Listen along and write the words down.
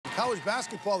college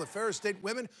basketball, the Ferris State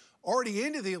women already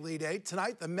into the Elite Eight.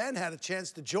 Tonight, the men had a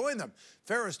chance to join them.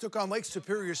 Ferris took on Lake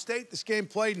Superior State. This game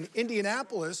played in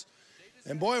Indianapolis.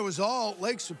 And boy, it was all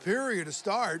Lake Superior to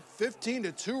start.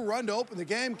 15-2 run to open the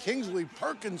game. Kingsley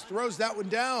Perkins throws that one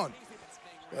down.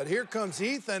 But here comes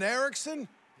Ethan Erickson,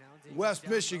 West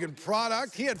Michigan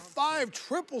product. He had 5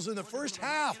 triples in the first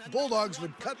half. Bulldogs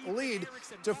would cut the lead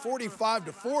to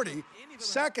 45-40.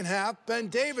 Second half, Ben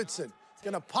Davidson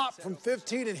going to pop from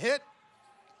 15 and hit.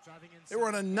 They were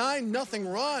on a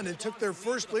 9-0 run and took their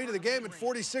first lead of the game at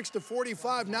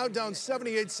 46-45, now down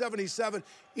 78-77.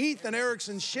 Ethan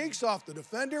Erickson shakes off the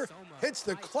defender, hits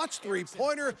the clutch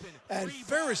three-pointer, and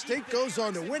Ferris State goes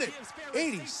on to win it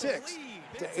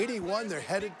 86-81. They're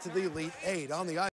headed to the Elite Eight on the ice.